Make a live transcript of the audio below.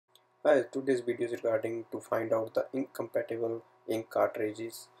Hi, today's video is regarding to find out the incompatible ink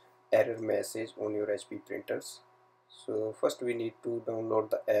cartridges error message on your HP printers. So first we need to download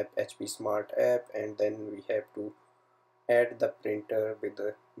the app HP Smart app, and then we have to add the printer with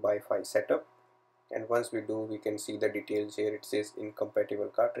the Wi-Fi setup. And once we do, we can see the details here. It says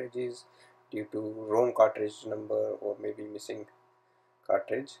incompatible cartridges due to wrong cartridge number or maybe missing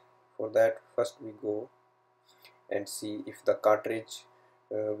cartridge. For that, first we go and see if the cartridge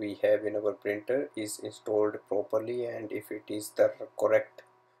we have in our printer is installed properly and if it is the correct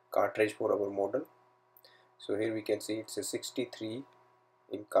cartridge for our model. So here we can see it's a 63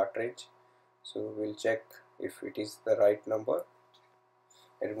 in cartridge, so we'll check if it is the right number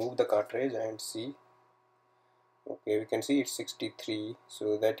and remove the cartridge and see. Okay, we can see it's 63,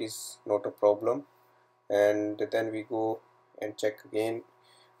 so that is not a problem. And then we go and check again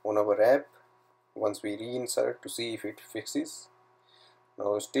on our app once we reinsert to see if it fixes.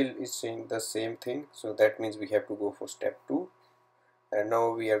 Now still it's saying the same thing, so that means we have to go for step 2. And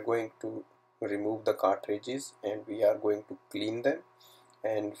now we are going to remove the cartridges and we are going to clean them,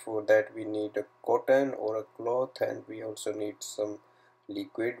 and for that we need a cotton or a cloth, and we also need some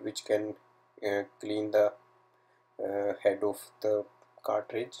liquid which can clean the head of the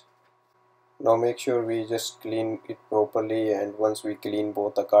cartridge. Now make sure we just clean it properly, and once we clean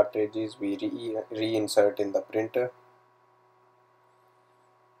both the cartridges we reinsert in the printer.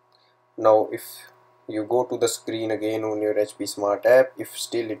 Now if you go to the screen again on your HP Smart app, if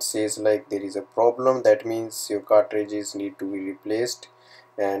still it says like there is a problem, that means your cartridges need to be replaced,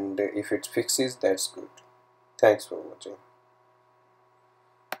 and if it fixes, that's good. Thanks for watching.